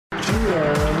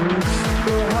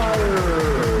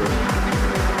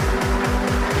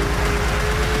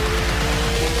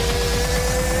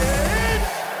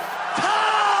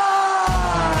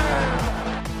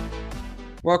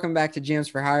Welcome back to GMs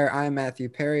for Hire. I'm Matthew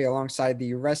Perry alongside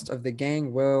the rest of the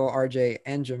gang, Will, RJ,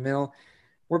 and Jamil.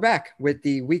 We're back with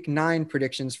the Week 9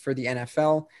 predictions for the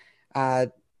NFL.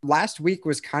 Last week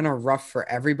was kind of rough for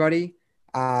everybody.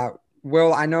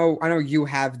 Will, I know you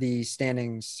have the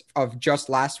standings of just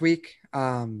last week.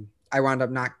 I wound up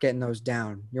not getting those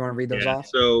down. You want to read those Yeah, off?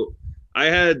 so I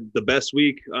had the best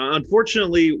week.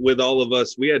 Unfortunately, with all of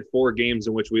us, we had 4 games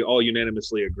in which we all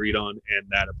unanimously agreed on, and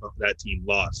that team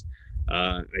lost.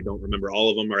 I don't remember all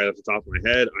of them right off the top of my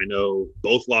head. I know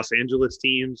both Los Angeles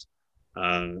teams.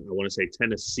 I want to say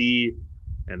Tennessee,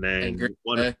 and And then Green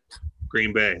one Bay.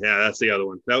 Green Bay. Yeah, that's the other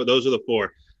one. Those are the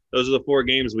four. Those are the 4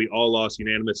 games we all lost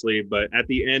unanimously. But at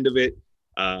the end of it,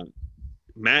 uh,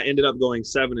 Matt ended up going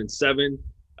 7-7.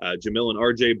 Jamil and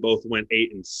RJ both went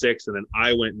 8-6, and then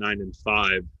I went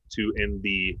 9-5 to end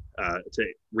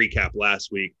to recap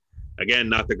last week. Again,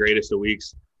 not the greatest of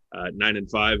weeks.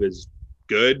 9-5 is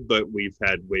good, but we've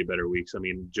had way better weeks. I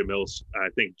mean, I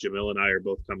think Jamil and I are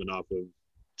both coming off of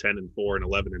 10-4 and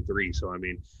 11-3. So I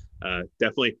mean,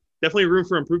 definitely room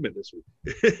for improvement this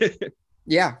week.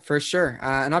 Yeah, for sure.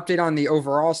 An update on the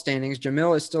overall standings.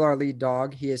 Jamil is still our lead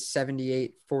dog. He is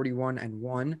 78, 41, and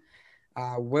 1.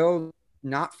 Will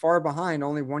not far behind,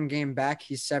 only 1 game back.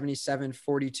 He's 77,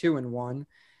 42, and 1.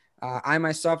 I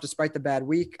myself, despite the bad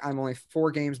week, I'm only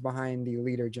 4 games behind the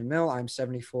leader, Jamil. I'm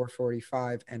 74,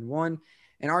 45, and 1.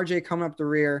 And RJ coming up the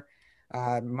rear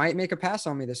might make a pass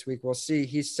on me this week. We'll see.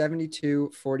 He's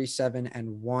 72, 47,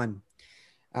 and 1.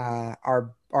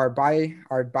 Our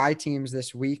bye teams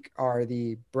this week are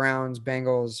the Browns,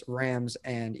 Bengals, Rams,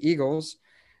 and Eagles.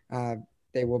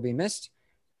 They will be missed.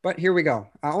 But here we go.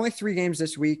 Only 3 games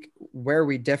this week where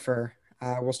we differ.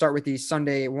 We'll start with the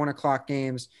Sunday 1:00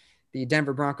 games. The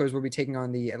Denver Broncos will be taking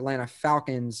on the Atlanta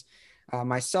Falcons.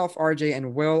 Myself, RJ,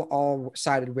 and Will all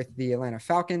sided with the Atlanta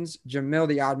Falcons. Jamil,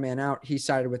 the odd man out, he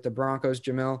sided with the Broncos.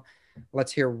 Jamil,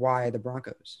 let's hear why the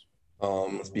Broncos.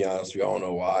 Let's be honest, we all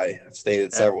know why. I've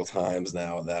stated several times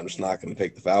now that I'm just not going to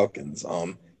pick the Falcons.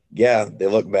 Yeah, they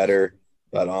look better,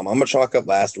 but I'm gonna chalk up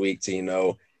last week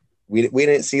to we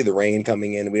didn't see the rain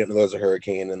coming in. We didn't know there was a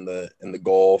hurricane in the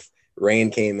Gulf.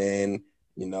 Rain came in.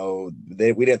 We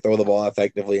didn't throw the ball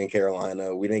effectively in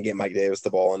Carolina. We didn't get Mike Davis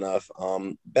the ball enough.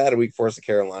 Bad week for us in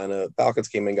Carolina. Falcons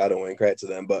came in, got a win. Credit to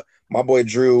them. But my boy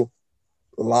Drew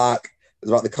Lock is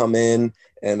about to come in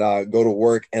and go to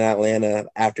work in Atlanta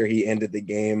after he ended the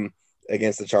game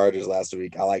against the Chargers last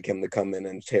week. I like him to come in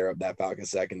and tear up that Falcons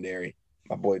secondary.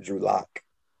 My boy Drew Lock.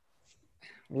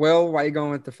 Will, why are you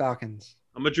going with the Falcons?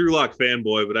 I'm a Drew Lock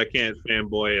fanboy, but I can't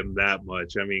fanboy him that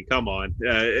much. I mean, come on.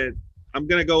 I'm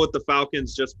going to go with the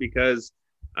Falcons just because,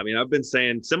 I mean, I've been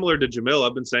saying, similar to Jamil,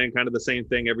 I've been saying kind of the same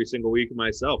thing every single week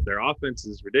myself. Their offense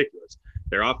is ridiculous.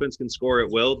 Their offense can score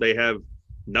at will. They have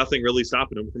nothing really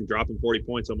stopping them from dropping 40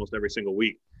 points almost every single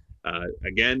week.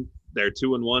 Again, they're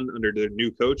 2-1 under their new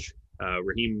coach,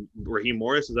 Raheem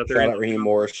Morris. Is that their Shout name? out Raheem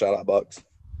Morris. Shout out Bucks.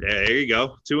 Yeah, there you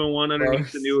go. 2-1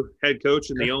 underneath the new head coach.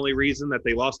 And the only reason that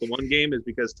they lost the one game is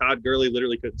because Todd Gurley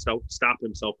literally couldn't stop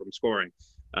himself from scoring.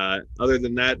 Other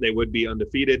than that, they would be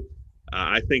undefeated.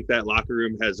 I think that locker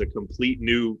room has a complete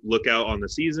new lookout on the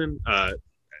season.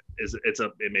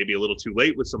 It may be a little too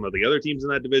late with some of the other teams in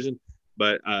that division,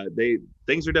 but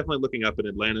things are definitely looking up in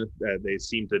Atlanta. They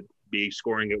seem to be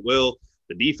scoring at will.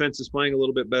 The defense is playing a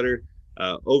little bit better.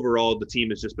 Overall, the team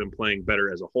has just been playing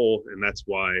better as a whole, and that's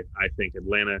why I think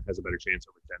Atlanta has a better chance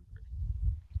over Denver.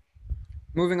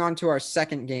 Moving on to our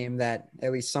second game that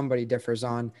at least somebody differs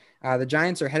on. The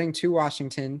Giants are heading to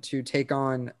Washington to take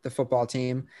on the football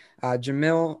team.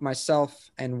 Jamil, myself,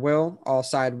 and Will all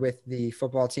side with the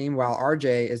football team, while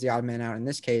RJ is the odd man out in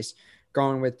this case,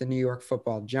 going with the New York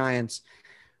Football Giants.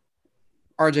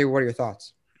 RJ, what are your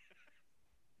thoughts?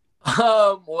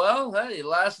 Well, hey,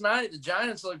 last night the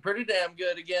Giants looked pretty damn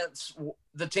good against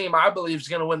the team I believe is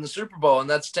going to win the Super Bowl, and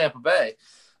that's Tampa Bay.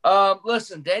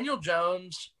 Listen, Daniel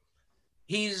Jones,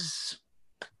 he's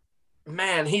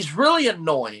really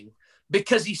annoying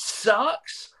because he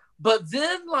sucks, but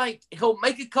then he'll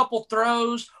make a couple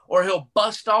throws or he'll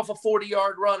bust off a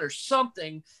 40-yard run or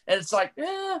something, and it's like,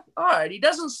 all right, he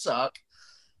doesn't suck.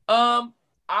 I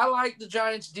like the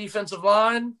Giants' defensive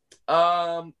line.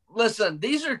 Listen,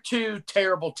 these are 2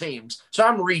 terrible teams, so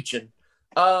I'm reaching.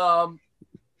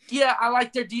 Yeah, I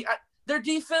like their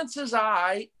defense is all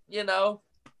right,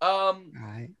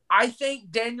 I think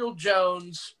Daniel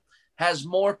Jones has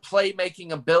more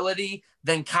playmaking ability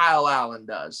than Kyle Allen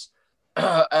does.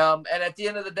 And at the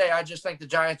end of the day, I just think the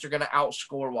Giants are going to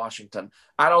outscore Washington.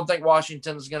 I don't think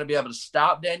Washington is going to be able to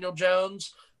stop Daniel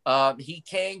Jones. He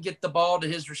can get the ball to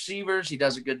his receivers. He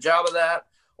does a good job of that.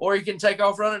 Or he can take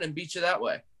off running and beat you that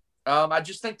way. I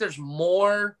just think there's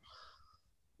more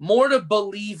to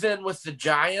believe in with the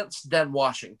Giants than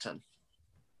Washington.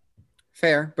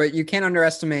 Fair, but you can't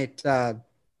underestimate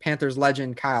Panthers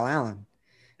legend Kyle Allen.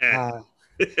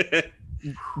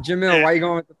 Jamil, why are you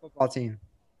going with the football team?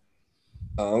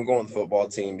 I'm going with the football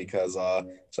team because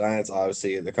Giants,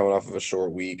 obviously, they're coming off of a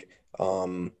short week.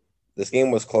 This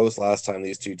game was close last time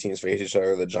these two teams faced each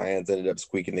other. The Giants ended up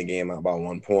squeaking the game out about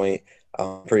 1 point.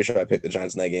 I'm pretty sure I picked the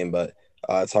Giants in that game, but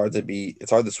it's hard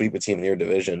to sweep a team in your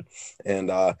division.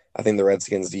 And I think the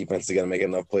Redskins defense is going to make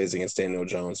enough plays against Daniel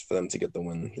Jones for them to get the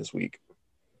win this week.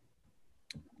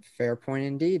 Fair point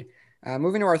indeed.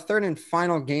 Moving to our third and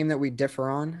final game that we differ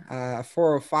on, a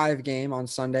 4:05 game on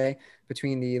Sunday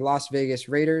between the Las Vegas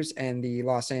Raiders and the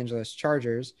Los Angeles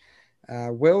Chargers.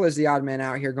 Will is the odd man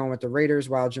out here going with the Raiders,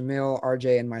 while Jamil,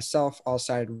 RJ, and myself all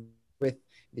sided with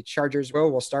the Chargers. Will,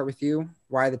 we'll start with you.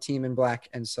 Why the team in black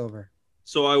and silver?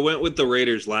 So I went with the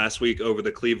Raiders last week over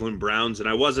the Cleveland Browns, and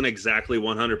I wasn't exactly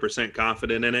 100%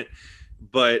 confident in it,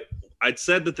 but I'd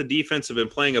said that the defense have been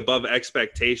playing above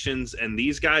expectations, and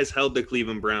these guys held the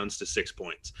Cleveland Browns to 6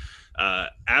 points.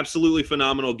 Absolutely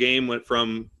phenomenal game went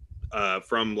from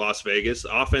Las Vegas.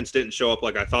 The offense didn't show up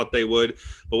like I thought they would,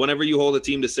 but whenever you hold a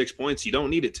team to 6 points, you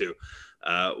don't need it to.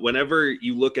 Whenever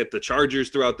you look at the Chargers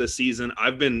throughout this season,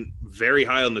 I've been very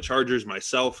high on the Chargers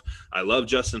myself. I love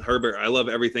Justin Herbert. I love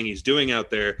everything he's doing out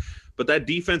there. But that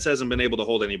defense hasn't been able to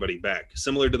hold anybody back.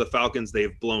 Similar to the Falcons,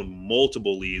 they've blown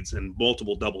multiple leads and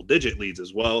multiple double-digit leads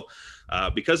as well.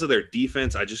 Because of their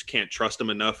defense, I just can't trust them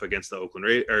enough against the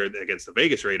against the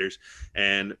Vegas Raiders.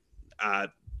 And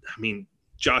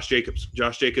Josh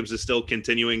Jacobs is still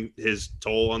continuing his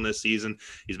toll on this season.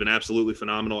 He's been absolutely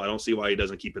phenomenal. I don't see why he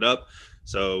doesn't keep it up.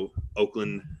 So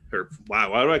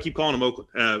why do I keep calling him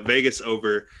Oakland? Vegas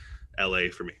over LA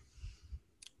for me.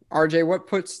 RJ, what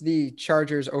puts the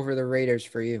Chargers over the Raiders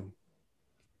for you?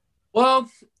 Well,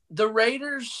 the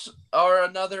Raiders are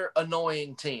another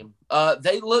annoying team.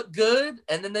 They look good,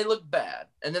 and then they look bad.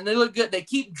 And then they look good. They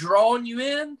keep drawing you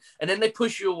in, and then they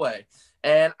push you away.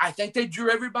 And I think they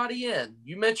drew everybody in.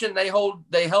 You mentioned they held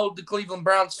the Cleveland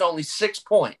Browns to only 6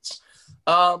 points.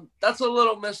 That's a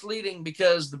little misleading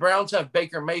because the Browns have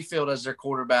Baker Mayfield as their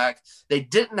quarterback. They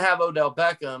didn't have Odell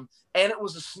Beckham, and it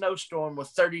was a snowstorm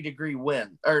with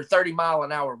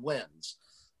 30-mile-an-hour winds.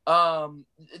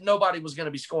 Nobody was going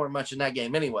to be scoring much in that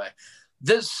game anyway.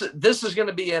 This is going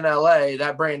to be in LA,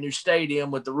 that brand new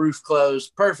stadium with the roof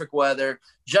closed, perfect weather.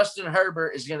 Justin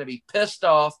Herbert is going to be pissed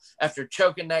off after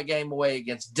choking that game away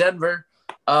against Denver.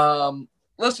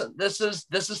 Listen, this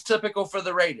is typical for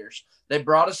the Raiders. They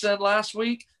brought us in last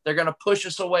week. They're going to push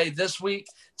us away this week.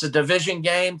 It's a division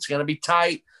game. It's going to be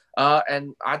tight.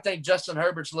 And I think Justin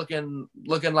Herbert's looking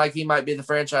like he might be the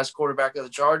franchise quarterback of the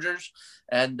Chargers.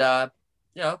 And,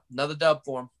 another dub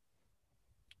for him.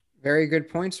 Very good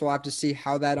points. We'll have to see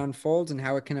how that unfolds and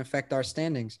how it can affect our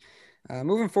standings.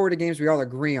 Moving forward to games we all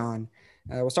agree on.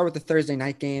 We'll start with the Thursday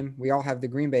night game. We all have the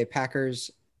Green Bay Packers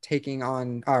beating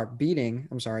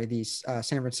the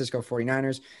San Francisco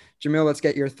 49ers. Jamil, let's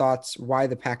get your thoughts. Why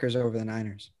the Packers over the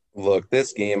Niners? Look,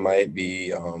 this game might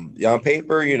be on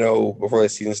paper, before the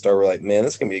season started, we're like, man,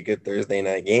 this is going to be a good Thursday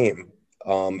night game.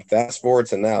 Fast forward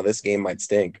to now, this game might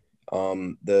stink.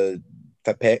 The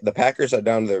Packers are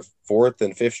down to their fourth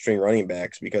and fifth string running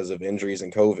backs because of injuries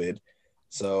and COVID.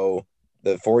 So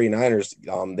the 49ers,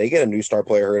 they get a new star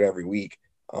player hurt every week.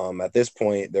 At this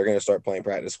point, they're going to start playing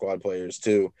practice squad players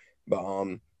too. But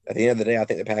at the end of the day, I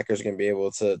think the Packers are going to be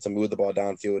able to move the ball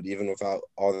downfield even without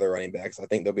all their running backs. I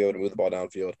think they'll be able to move the ball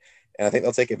downfield. And I think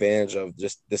they'll take advantage of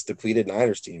just this depleted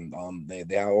Niners team.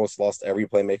 They almost lost every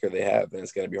playmaker they have, and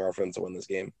it's going to be hard for them to win this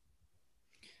game.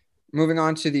 Moving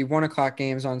on to the 1:00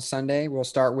 games on Sunday, we'll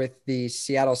start with the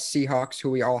Seattle Seahawks,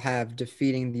 who we all have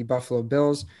defeating the Buffalo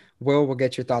Bills. We'll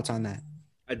get your thoughts on that.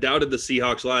 I doubted the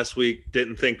Seahawks last week.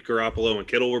 Didn't think Garoppolo and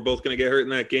Kittle were both going to get hurt in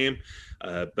that game.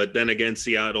 But then again,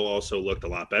 Seattle also looked a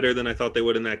lot better than I thought they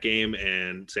would in that game,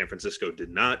 and San Francisco did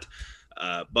not.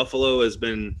 Buffalo has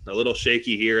been a little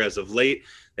shaky here as of late.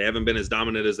 They haven't been as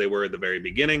dominant as they were at the very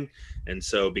beginning. And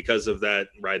so because of that,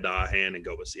 ride the hot hand and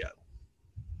go with Seattle.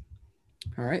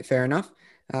 All right, fair enough.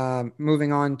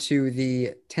 Moving on to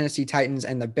the Tennessee Titans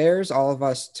and the Bears. All of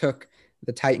us took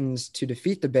the Titans to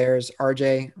defeat the Bears.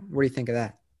 RJ, what do you think of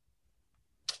that?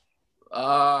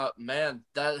 Man,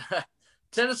 that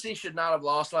Tennessee should not have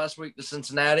lost last week to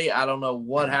Cincinnati. I don't know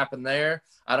what happened there.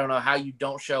 I don't know how you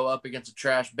don't show up against a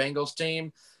trash Bengals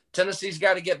team. Tennessee's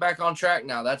got to get back on track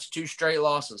now. That's 2 straight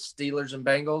losses, Steelers and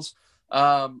Bengals.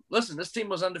 Listen, this team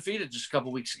was undefeated just a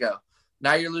couple weeks ago.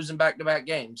 Now you're losing back-to-back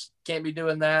games. Can't be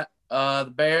doing that.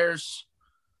 The Bears,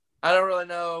 I don't really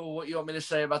know what you want me to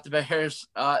say about the Bears.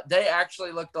 They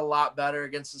actually looked a lot better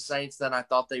against the Saints than I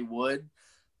thought they would.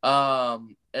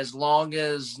 As long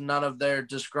as none of their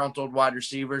disgruntled wide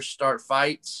receivers start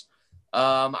fights.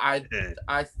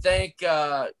 I think,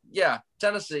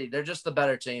 Tennessee, they're just the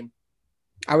better team.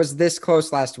 I was this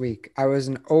close last week. I was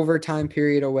an overtime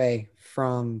period away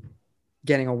from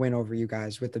getting a win over you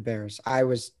guys with the Bears. I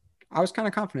was kind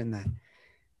of confident in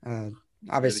that.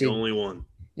 Obviously, you're the only one.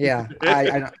 Yeah,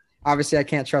 I obviously I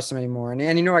can't trust them anymore,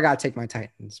 and you know I got to take my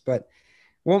Titans, but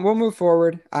we'll move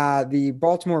forward. The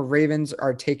Baltimore Ravens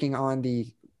are taking on the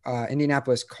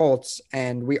Indianapolis Colts,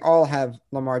 and we all have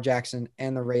Lamar Jackson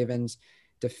and the Ravens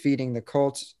defeating the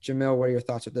Colts. Jamil, what are your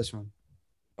thoughts with this one?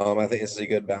 I think this is a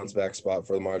good bounce back spot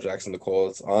for Lamar Jackson. The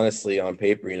Colts, honestly, on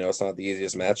paper, it's not the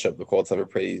easiest matchup. The Colts have a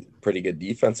pretty good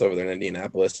defense over there in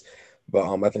Indianapolis, but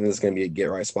I think this is going to be a get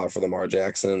right spot for Lamar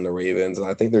Jackson and the Ravens, and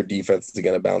I think their defense is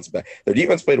going to bounce back. Their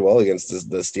defense played well against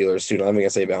the Steelers too. Not even going to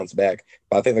say bounce back,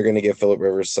 but I think they're going to give Phillip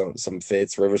Rivers some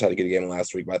fits. Rivers had a good game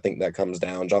last week, but I think that comes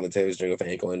down. Jonathan Taylor's dealing with an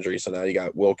ankle injury, so now you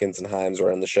got Wilkins and Himes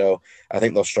running the show. I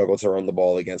think they'll struggle to run the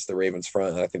ball against the Ravens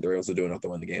front, and I think the Ravens will do enough to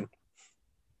win the game.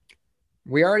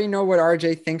 We already know what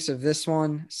RJ thinks of this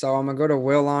one, so I'm going to go to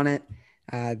Will on it.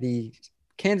 The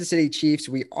Kansas City Chiefs,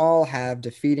 we all have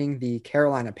defeating the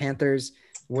Carolina Panthers.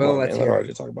 Will, let's hear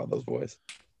RJ talk about those boys.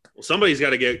 Well, somebody's got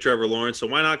to get Trevor Lawrence, so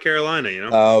why not Carolina,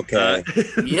 Okay.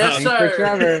 Yes, sir.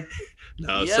 Trevor.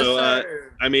 No, yes, so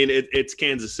sir. it's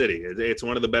Kansas City. It's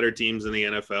one of the better teams in the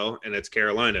NFL, and it's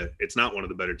Carolina. It's not one of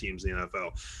the better teams in the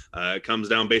NFL. It comes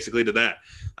down basically to that.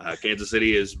 Kansas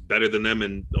City is better than them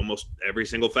in almost every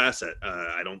single facet.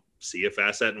 I don't see a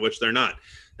facet in which they're not.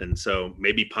 And so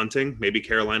maybe punting, maybe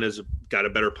Carolina's got a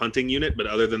better punting unit, but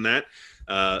other than that,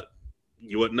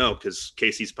 you wouldn't know because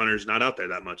Casey's punter's not out there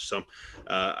that much. So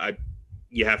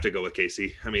you have to go with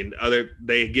Casey. I mean,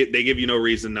 they give you no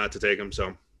reason not to take them.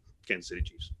 So Kansas City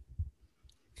Chiefs.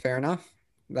 Fair enough.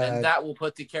 And that will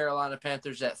put the Carolina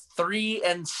Panthers at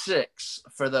 3-6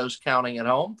 for those counting at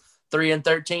home.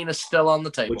 3-13 is still on the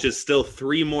table, which is still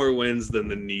 3 more wins than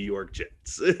the New York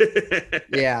Jets.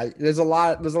 Yeah, there's a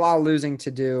lot of losing to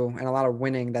do and a lot of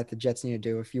winning that the Jets need to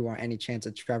do if you want any chance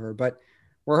at Trevor. But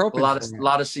we're hoping a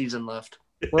lot of season left.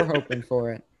 We're hoping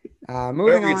for it.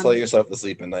 Moving on, you tell yourself to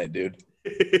sleep at night, dude.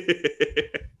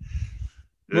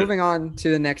 Moving on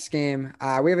to the next game,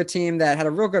 we have a team that had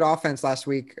a real good offense last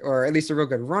week, or at least a real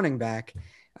good running back,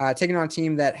 taking on a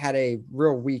team that had a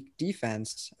real weak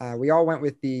defense. We all went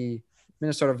with the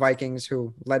Minnesota Vikings,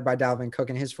 who led by Dalvin Cook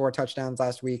and his 4 touchdowns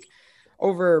last week,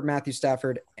 over Matthew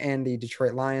Stafford and the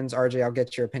Detroit Lions. RJ, I'll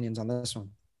get your opinions on this one.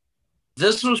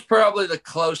 This was probably the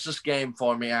closest game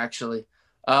for me, actually.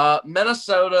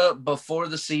 Minnesota, before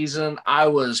the season, I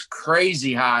was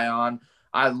crazy high on.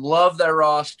 I love their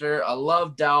roster. I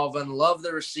love Dalvin, love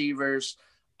the receivers.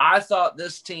 I thought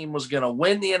this team was going to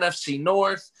win the NFC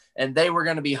North, and they were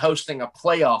going to be hosting a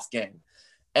playoff game.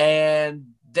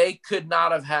 And they could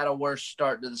not have had a worse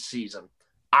start to the season.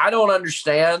 I don't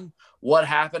understand what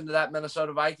happened to that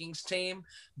Minnesota Vikings team,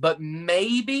 but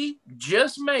maybe,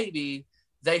 just maybe,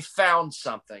 they found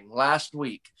something last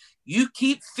week. You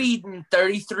keep feeding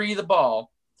 33 the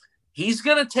ball, he's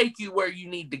going to take you where you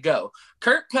need to go.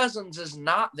 Kirk Cousins is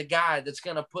not the guy that's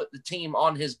going to put the team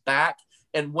on his back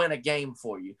and win a game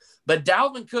for you. But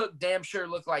Dalvin Cook damn sure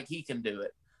looked like he can do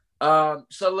it.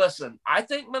 So listen, I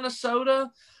think Minnesota,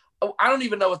 I don't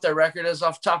even know what their record is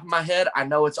off the top of my head. I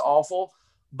know it's awful,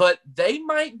 but they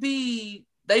might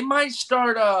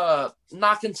start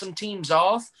knocking some teams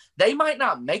off. They might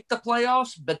not make the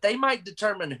playoffs, but they might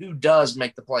determine who does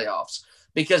make the playoffs,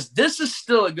 because this is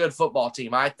still a good football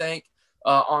team, I think,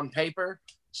 on paper.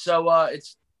 So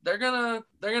they're gonna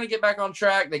get back on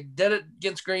track. They did it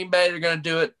against Green Bay. They're gonna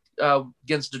do it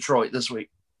against Detroit this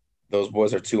week. Those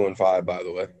boys are 2-5, by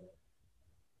the way.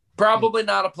 Probably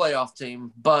not a playoff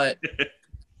team, but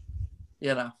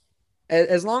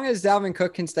As long as Dalvin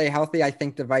Cook can stay healthy, I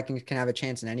think the Vikings can have a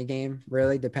chance in any game,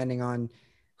 really, depending on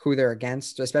who they're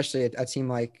against, especially a team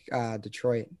like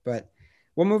Detroit. But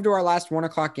we'll move to our last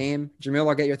 1:00 game. Jamil,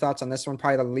 I'll get your thoughts on this one.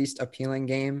 Probably the least appealing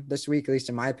game this week, at least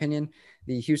in my opinion.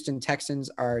 The Houston Texans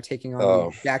are taking on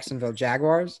the Jacksonville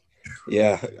Jaguars.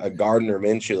 Yeah, a Gardner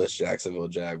Minshew-less Jacksonville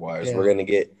Jaguars. Yeah. We're going to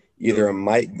get either a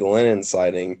Mike Glennon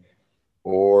sighting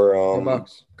or a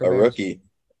rookie.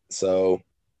 So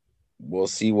we'll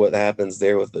see what happens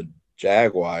there with the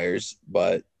Jaguars,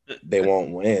 but they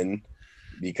won't win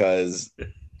because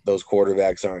those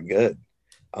quarterbacks aren't good.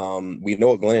 We know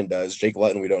what Glennon does. Jake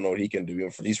Luton, we don't know what he can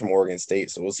do. He's from Oregon State,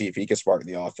 so we'll see if he can spark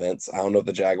the offense. I don't know if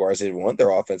the Jaguars even want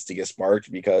their offense to get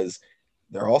sparked because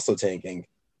they're also tanking.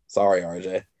 Sorry,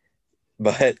 RJ.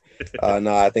 But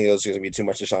no, I think it was going to be too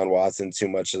much Deshaun Watson, too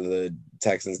much of the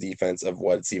Texans defense of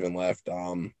what's even left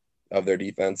of their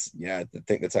defense. Yeah, I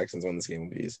think the Texans won this game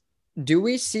with ease. Do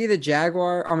we see the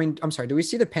do we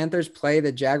see the Panthers play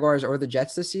the Jaguars or the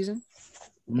Jets this season?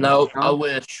 No, I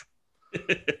wish.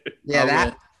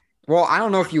 Yeah, well, I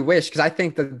don't know if you wish, because I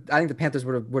think the Panthers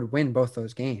would win both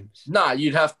those games. Nah,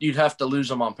 you'd have to lose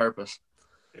them on purpose.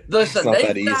 Listen, it's not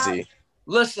that easy.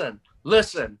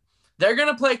 Listen. They're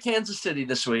gonna play Kansas City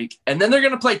this week, and then they're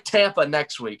gonna play Tampa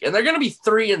next week, and they're gonna be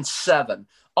 3-7.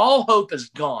 All hope is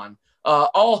gone.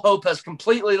 All hope has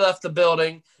completely left the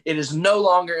building. It is no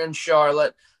longer in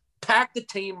Charlotte. Pack the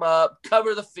team up,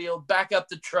 cover the field, back up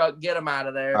the truck, get them out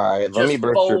of there. All right, let me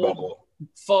burst your bubble.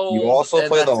 You also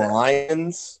play the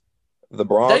Lions, the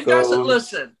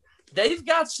Broncos. They've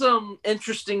got some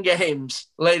interesting games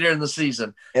later in the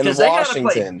season. In Washington. They gotta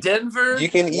play Denver. You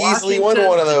can easily win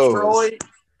one of those. Detroit.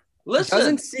 Listen,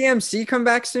 doesn't CMC come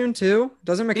back soon too?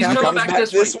 Doesn't McCaffrey come back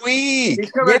this week?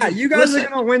 Yeah, you guys are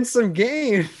gonna win some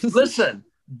games. Listen,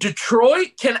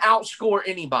 Detroit can outscore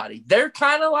anybody. They're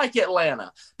kind of like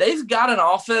Atlanta. They've got an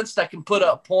offense that can put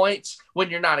up points when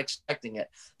you're not expecting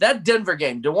it. That Denver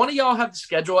game. Do one of y'all have the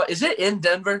schedule? Is it in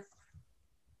Denver?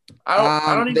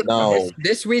 I don't even know.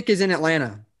 This week is in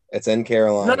Atlanta. It's in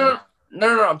Carolina.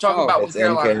 No. I'm talking about with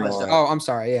Carolina. Oh, I'm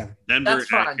sorry. Yeah, Denver. That's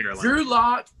fine.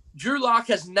 Drew Lock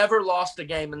has never lost a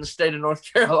game in the state of North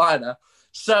Carolina.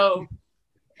 So,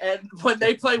 and when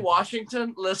they play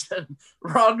Washington, listen,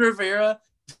 Ron Rivera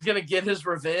is going to get his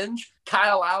revenge.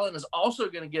 Kyle Allen is also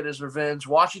going to get his revenge.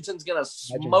 Washington's going to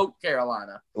smoke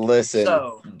Carolina. Listen,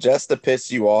 just to piss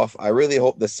you off, I really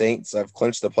hope the Saints have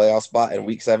clinched the playoff spot in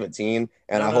Week 17,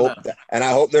 and I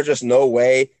hope there's just no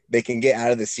way they can get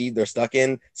out of the seed they're stuck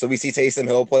in. So we see Taysom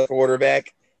Hill play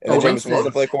quarterback. And Jameis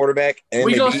Winston play quarterback. And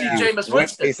we don't see Jameis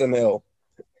Winston. Taysom Hill.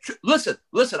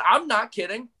 Listen, I'm not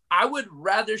kidding. I would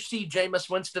rather see Jameis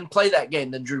Winston play that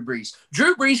game than Drew Brees.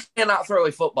 Drew Brees cannot throw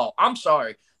a football. I'm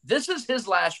sorry. This is his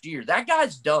last year. That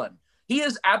guy's done. He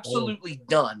is absolutely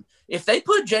done. If they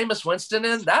put Jameis Winston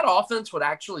in, that offense would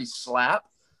actually slap.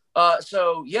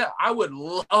 So, yeah, I would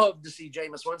love to see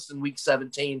Jameis Winston Week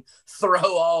 17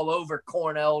 throw all over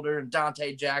Corn Elder and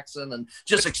Dante Jackson and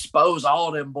just expose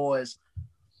all them boys.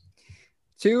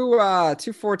 Two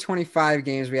 425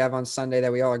 games we have on Sunday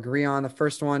that we all agree on. The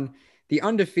first one, the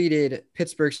undefeated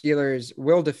Pittsburgh Steelers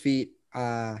will defeat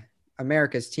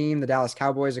America's team, the Dallas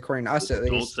Cowboys, according to us at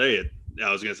least. Don't say it.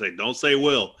 I was going to say, don't say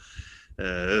will.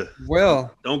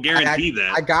 Will. Don't guarantee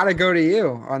that. I got to go to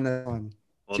you on the one.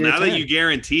 Well, now that you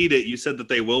guaranteed it, you said that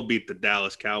they will beat the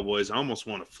Dallas Cowboys. I almost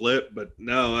want to flip, but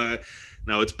no,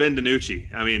 it's Ben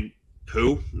DiNucci. I mean,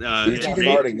 who? He's not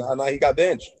starting. No, he got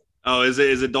benched. Oh, is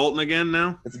it Dalton again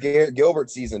now? It's Gilbert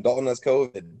season. Dalton has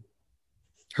COVID.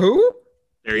 Who?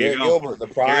 There you go. Gilbert, the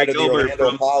pride of the Orlando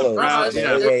Apollo.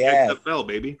 XFL,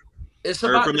 baby. It's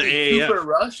about to be Cooper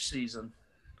Rush season.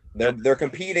 They're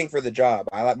competing for the job.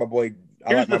 I like my boy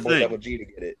Double G to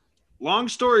get it. Long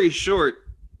story short,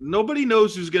 nobody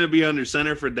knows who's going to be under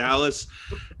center for Dallas,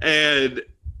 and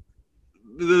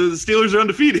the Steelers are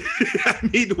undefeated. I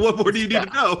mean, what more do you need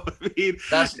to know? I mean,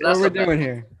 that's what we're doing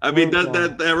here. I mean,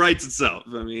 that writes itself.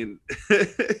 I mean,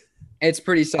 it's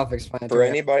pretty self-explanatory. For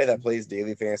anybody that plays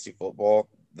daily fantasy football,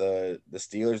 the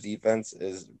Steelers defense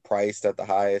is priced at the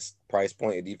highest price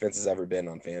point a defense has ever been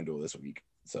on FanDuel this week.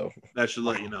 So that should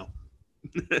let you know.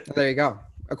 There you go.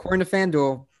 According to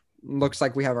FanDuel, looks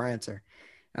like we have our answer.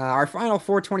 Our final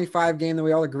 425 game that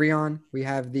we all agree on, we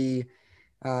have the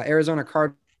Arizona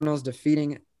Cardinals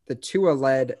defeating the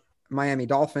Tua-led Miami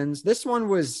Dolphins. This one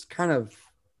was kind of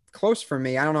close for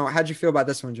me. I don't know. How'd you feel about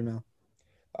this one, Jamil?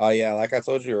 Yeah, like I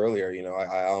told you earlier,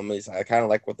 I kind of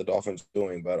like what the Dolphins are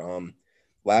doing, but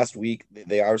last week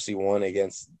they obviously won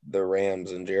against the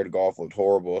Rams, and Jared Goff looked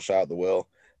horrible. Shout out to Will.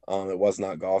 It was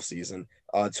not golf season.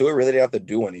 Tua really didn't have to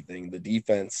do anything. The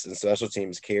defense and special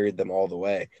teams carried them all the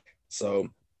way. So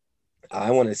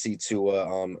I want to see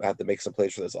Tua have to make some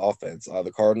plays for this offense.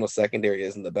 The Cardinals secondary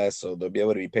isn't the best, so they'll be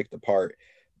able to be picked apart.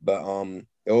 But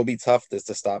it will be tough to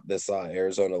stop this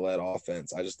Arizona-led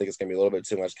offense. I just think it's going to be a little bit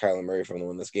too much Kyler Murray for them to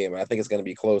win this game. And I think it's going to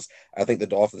be close. I think the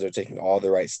Dolphins are taking all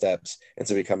the right steps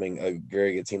into becoming a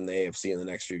very good team in the AFC in the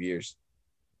next few years.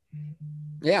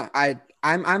 Yeah,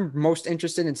 I'm most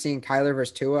interested in seeing Kyler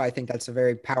versus Tua. I think that's a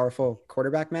very powerful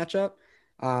quarterback matchup.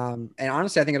 And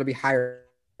honestly, I think it'll be higher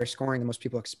scoring than most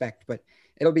people expect, but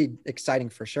it'll be exciting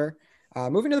for sure.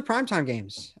 Moving to the primetime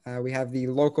games, we have the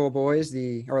local boys,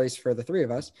 or at least for the three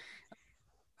of us,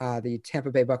 the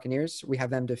Tampa Bay Buccaneers. We have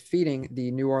them defeating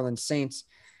the New Orleans Saints.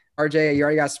 RJ, you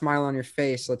already got a smile on your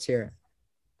face. Let's hear it.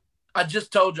 I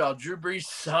just told y'all, Drew Brees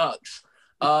sucks.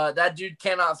 That dude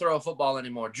cannot throw a football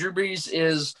anymore. Drew Brees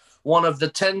is one of the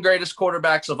 10 greatest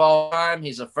quarterbacks of all time.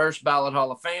 He's a first ballot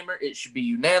Hall of Famer. It should be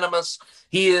unanimous.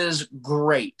 He is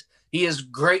great. He is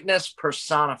greatness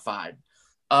personified,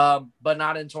 but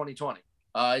not in 2020.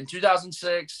 In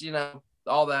 2006,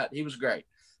 all that, he was great.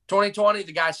 2020,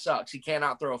 the guy sucks. He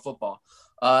cannot throw a football.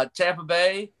 Tampa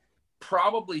Bay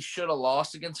probably should have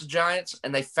lost against the Giants,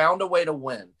 and they found a way to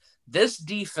win. This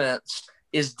defense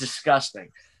is disgusting.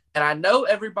 And I know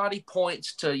everybody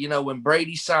points to, when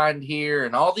Brady signed here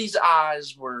and all these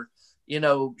eyes were,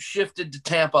 shifted to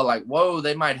Tampa, like, whoa,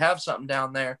 they might have something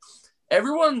down there.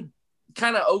 Everyone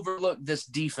kind of overlooked this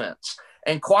defense.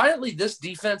 And quietly, this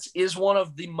defense is one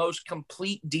of the most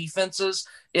complete defenses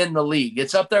in the league.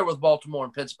 It's up there with Baltimore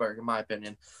and Pittsburgh, in my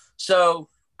opinion. So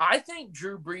I think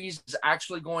Drew Brees is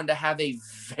actually going to have a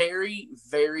very,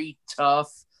 very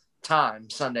tough time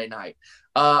Sunday night.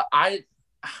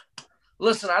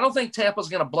 Listen, I don't think Tampa's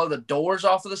going to blow the doors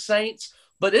off of the Saints,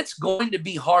 but it's going to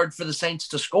be hard for the Saints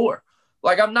to score.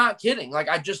 Like, I'm not kidding. Like,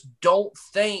 I just don't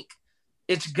think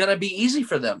it's going to be easy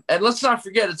for them. And let's not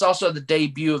forget, it's also the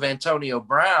debut of Antonio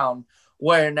Brown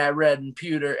wearing that red and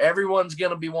pewter. Everyone's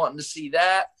going to be wanting to see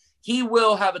that. He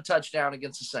will have a touchdown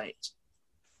against the Saints.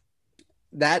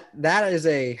 That is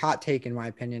a hot take, in my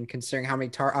opinion, considering how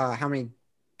many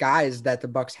guys that the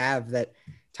Bucs have that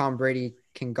Tom Brady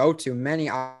can go to, many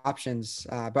options,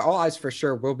 but all eyes for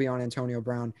sure will be on Antonio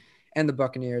Brown and the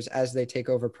Buccaneers as they take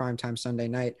over primetime Sunday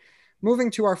night.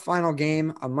 Moving to our final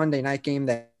game, a Monday night game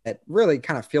that really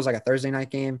kind of feels like a Thursday night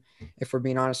game, if we're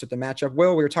being honest with the matchup.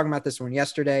 Will, we were talking about this one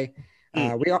yesterday.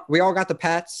 We all got the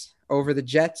Pats over the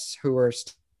Jets, who are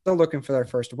still looking for their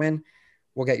first win.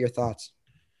 We'll get your thoughts.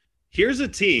 Here's a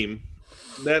team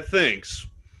that thinks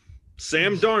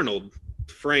Sam Darnold,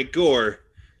 Frank Gore,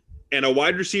 and a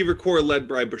wide receiver core led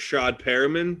by Brashad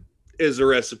Perriman is a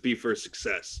recipe for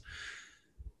success.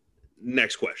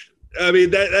 Next question. I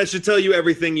mean, that should tell you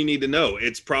everything you need to know.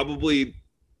 It's probably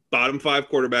bottom 5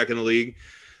 quarterback in the league,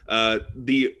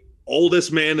 the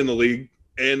oldest man in the league,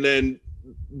 and then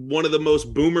one of the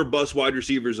most boomer bust wide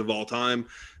receivers of all time.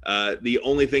 The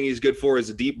only thing he's good for is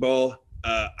a deep ball.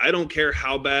 I don't care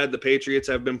how bad the Patriots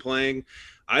have been playing.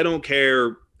 I don't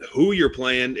care who you're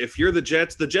playing. If you're the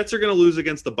Jets are going to lose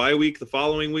against the bye week the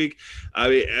following week.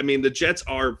 I mean, the Jets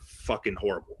are fucking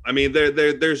horrible. I mean,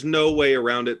 there's no way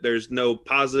around it. There's no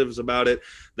positives about it.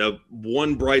 The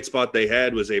one bright spot they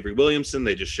had was Avery Williamson.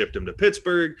 They just shipped him to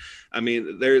Pittsburgh. I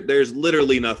mean, there's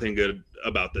literally nothing good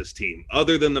about this team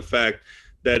other than the fact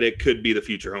that it could be the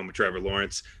future home of Trevor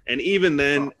Lawrence. And even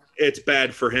then, it's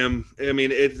bad for him. I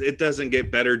mean, it doesn't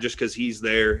get better just because he's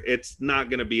there. It's not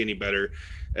going to be any better.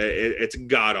 It's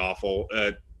god-awful.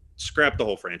 Scrap the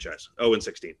whole franchise.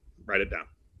 0-16. Write it down.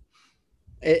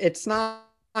 It's not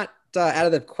out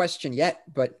of the question yet,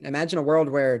 but imagine a world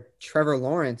where Trevor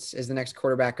Lawrence is the next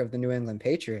quarterback of the New England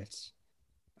Patriots.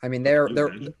 I mean, they're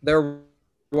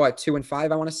what,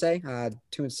 2-5, I want to say,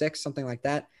 2-6, something like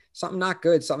that. Something not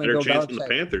good. Something better Bill chance Belichick. than the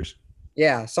Panthers.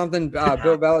 Yeah, something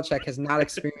Bill Belichick has not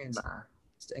experienced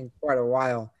in quite a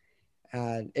while.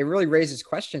 It really raises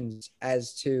questions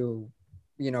as to,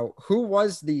 who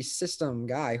was the system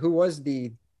guy?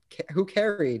 Who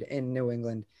carried in New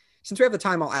England? Since we have the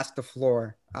time, I'll ask the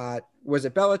floor. Was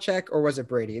it Belichick or was it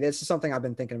Brady? This is something I've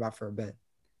been thinking about for a bit.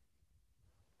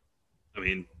 I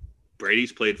mean,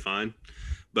 Brady's played fine.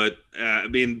 But,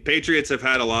 Patriots have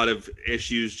had a lot of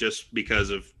issues just because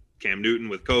of Cam Newton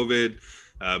with COVID,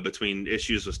 between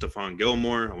issues with Stephon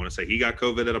Gilmore. I want to say he got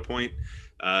COVID at a point.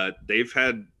 They've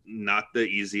had not the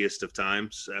easiest of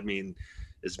times. I mean,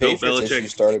 is Bill Belichick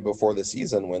started before the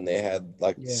season when they had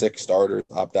 6 starters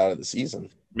opt out of the season.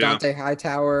 Dante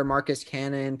Hightower, Marcus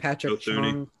Cannon, Patrick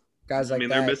Chung, guys like that.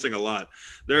 They're missing a lot.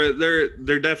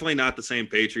 They're definitely not the same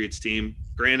Patriots team.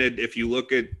 Granted, if you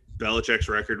look at Belichick's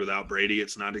record without Brady,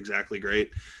 it's not exactly great.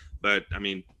 But I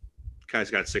mean, guy's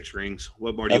got 6 rings.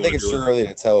 What more do you want to do? I think it's too early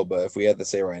to tell, but if we had to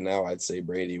say right now, I'd say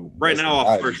Brady. Right now,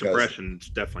 off first impression, it's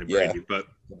definitely Brady. Yeah, but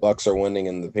the Bucs are winning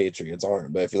and the Patriots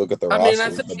aren't. But if you look at the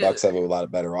roster, the Bucs have a lot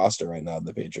of better roster right now than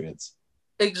the Patriots.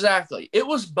 Exactly. It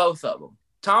was both of them.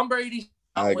 Tom Brady's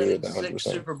not winning 6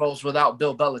 Super Bowls without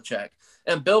Bill Belichick.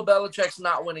 And Bill Belichick's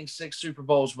not winning 6 Super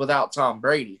Bowls without Tom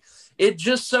Brady. It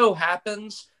just so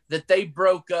happens that they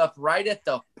broke up right at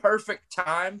the perfect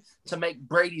time to make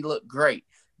Brady look great.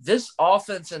 This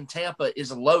offense in Tampa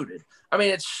is loaded. I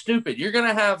mean, it's stupid. You're going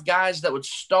to have guys that would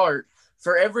start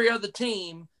for every other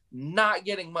team not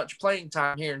getting much playing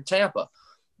time here in Tampa.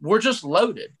 We're just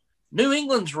loaded. New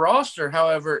England's roster,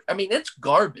 however, I mean, it's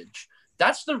garbage.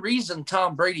 That's the reason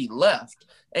Tom Brady left.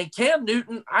 And Cam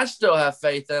Newton, I still have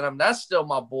faith in him. That's still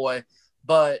my boy.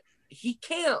 But he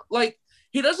can't, like,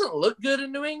 he doesn't look good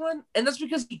in New England, and that's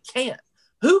because he can't.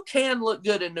 Who can look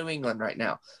good in New England right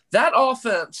now? That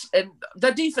offense and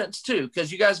that defense too,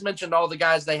 because you guys mentioned all the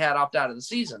guys they had opt out of the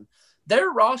season.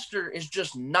 Their roster is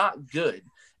just not good.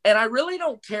 And I really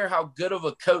don't care how good of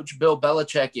a coach Bill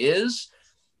Belichick is.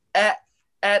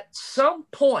 At some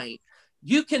point,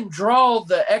 you can draw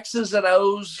the X's and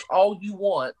O's all you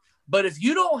want, but if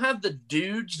you don't have the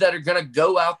dudes that are going to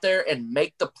go out there and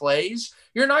make the plays,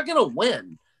 you're not going to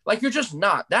win. Like, you're just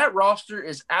not. That roster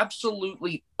is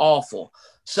absolutely awful.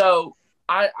 So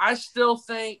I still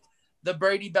think the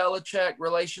Brady-Belichick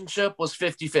relationship was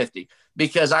 50-50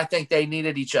 because I think they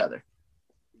needed each other.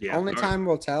 Yeah, only time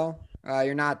will tell.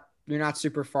 You're not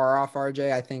super far off,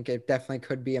 RJ. I think it definitely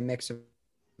could be a mix of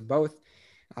both.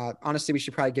 Honestly, we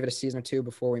should probably give it a season or two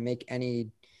before we make any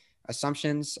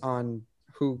assumptions on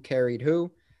who carried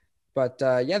who. But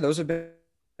yeah, those have been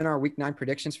our Week 9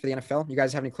 predictions for the NFL. You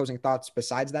guys have any closing thoughts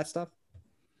besides that stuff?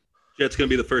 Jets going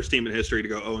to be the first team in history to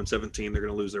go 0-17. They're going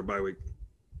to lose their bye week.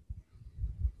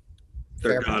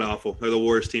 They're god awful. They're the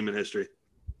worst team in history.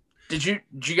 Did you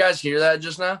guys hear that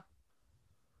just now?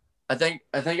 I think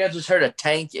I just heard a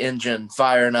tank engine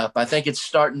firing up. I think it's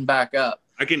starting back up.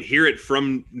 I can hear it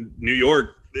from New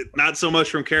York, not so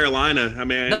much from Carolina. I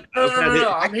mean,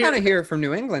 no. I kind of hear it from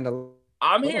New England.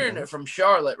 I'm hearing it from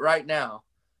Charlotte right now.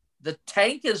 The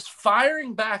tank is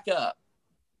firing back up.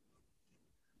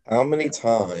 How many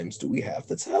times do we have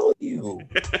to tell you?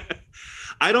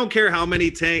 I don't care how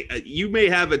many you may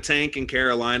have a tank in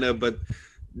Carolina, but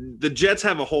the Jets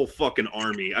have a whole fucking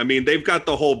army. I mean, they've got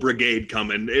the whole brigade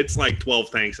coming. It's like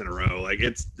 12 tanks in a row. Like,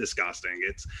 it's disgusting.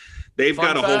 They've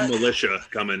got a whole militia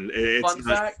coming. Fun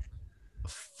fact,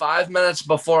 5 minutes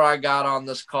before I got on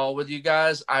this call with you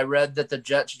guys, I read that the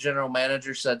Jets general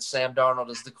manager said Sam Darnold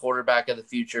is the quarterback of the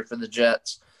future for the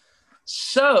Jets.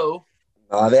 So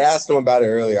they asked him about it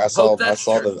earlier. I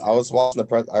was watching the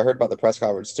press. I heard about the press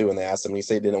conference too, and they asked him. He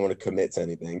said he didn't want to commit to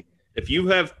anything. If you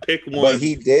have pick one, but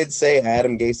he did say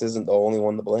Adam Gase isn't the only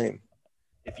one to blame.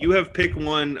 If you have pick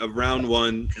one of round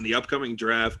 1 in the upcoming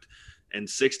draft, and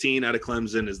 16 out of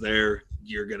Clemson is there,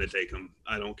 you're gonna take him.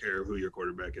 I don't care who your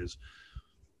quarterback is.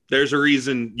 There's a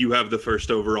reason you have the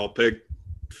first overall pick.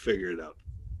 Figure it out.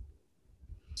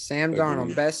 Sam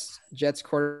Darnold, best Jets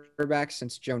quarterback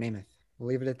since Joe Namath. We'll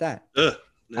leave it at that.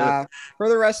 For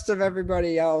the rest of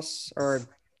everybody else, or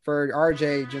for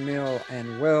RJ, Jamil,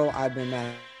 and Will, I've been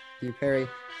Matthew Perry.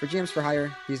 For GMs for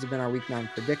Hire, these have been our Week 9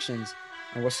 predictions,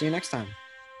 and we'll see you next time.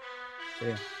 See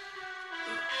ya.